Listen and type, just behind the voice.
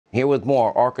Here with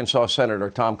more, Arkansas Senator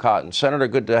Tom Cotton. Senator,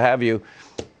 good to have you.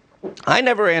 I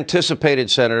never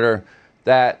anticipated, Senator,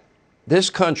 that this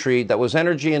country that was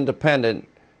energy independent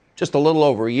just a little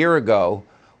over a year ago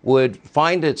would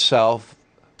find itself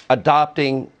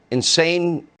adopting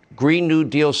insane Green New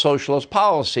Deal socialist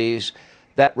policies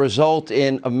that result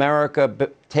in America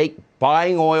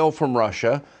buying oil from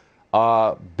Russia,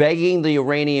 begging the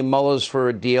Iranian mullahs for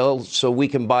a deal so we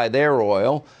can buy their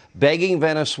oil, begging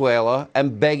Venezuela,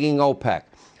 and begging OPEC.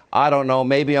 I don't know,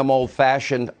 maybe I'm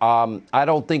old-fashioned. I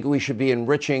don't think we should be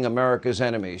enriching America's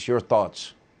enemies. Your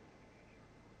thoughts?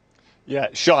 Yeah,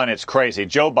 Sean, it's crazy.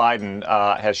 Joe Biden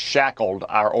has shackled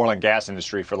our oil and gas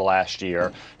industry for the last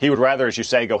year. He would rather, as you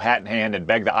say, go hat in hand and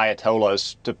beg the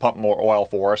Ayatollahs to pump more oil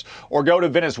for us, or go to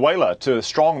Venezuela to the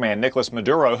strongman Nicolas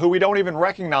Maduro, who we don't even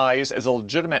recognize as a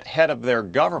legitimate head of their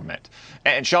government.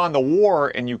 And Sean, the war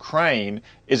in Ukraine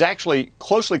is actually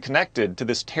closely connected to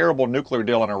this terrible nuclear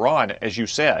deal in Iran, as you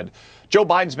said. Joe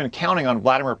Biden's been counting on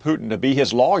Vladimir Putin to be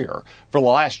his lawyer for the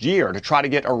last year to try to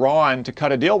get Iran to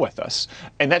cut a deal with us.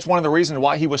 And that's one of the reasons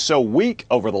why he was so weak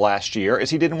over the last year, is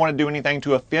he didn't want to do anything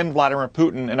to offend Vladimir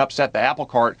Putin and upset the apple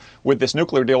cart with this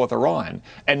nuclear deal with Iran.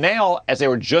 And now, as they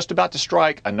were just about to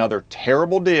strike another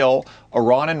terrible deal,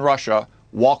 Iran and Russia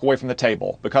walk away from the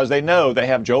table because they know they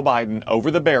have Joe Biden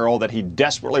over the barrel, that he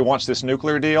desperately wants this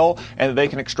nuclear deal, and that they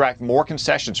can extract more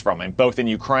concessions from him, both in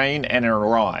Ukraine and in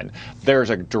Iran. There's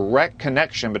a direct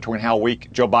connection between how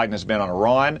weak Joe Biden has been on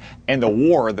Iran and the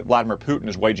war that Vladimir Putin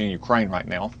is waging in Ukraine right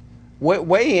now.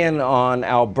 Weigh in on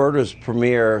Alberta's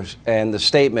premier and the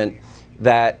statement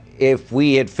that if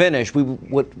we had finished, we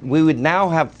would now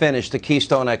have finished the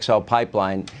Keystone XL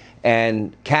pipeline,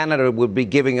 and Canada would be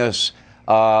giving us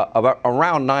about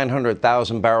around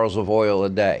 900,000 barrels of oil a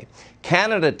day.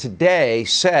 Canada today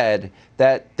said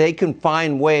that they can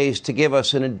find ways to give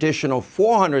us an additional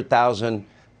 400,000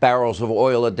 barrels of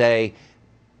oil a day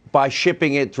by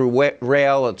shipping it through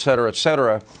rail, et cetera, et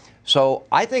cetera. So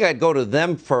I think I'd go to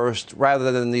them first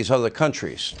rather than these other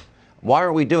countries. Why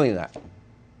aren't we doing that?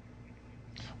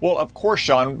 Well, of course,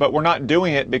 Sean, but we're not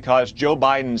doing it because Joe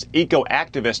Biden's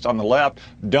eco-activists on the left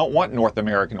don't want North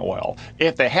American oil.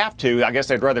 If they have to, I guess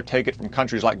they'd rather take it from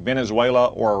countries like Venezuela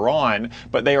or Iran,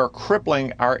 but they are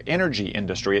crippling our energy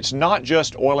industry. It's not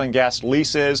just oil and gas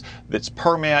leases, it's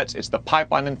permits, it's the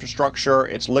pipeline infrastructure,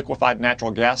 it's liquefied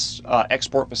natural gas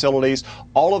export facilities.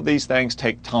 All of these things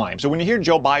take time. So when you hear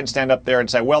Joe Biden stand up there and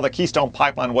say, well, the Keystone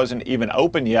pipeline wasn't even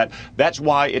open yet, that's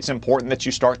why it's important that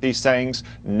you start these things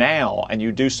now, and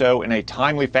you do so in a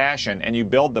timely fashion, and you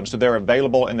build them so they're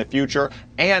available in the future.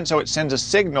 And so it sends a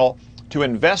signal to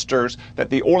investors that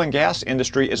the oil and gas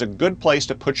industry is a good place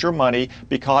to put your money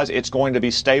because it's going to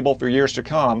be stable for years to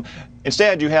come.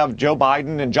 Instead, you have Joe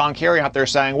Biden and John Kerry out there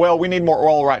saying, well, we need more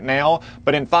oil right now,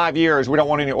 but in 5 years, we don't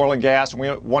want any oil and gas, and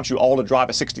we want you all to drive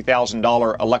a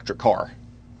 $60,000 electric car.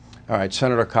 All right,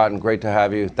 Senator Cotton, great to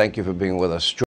have you. Thank you for being with us.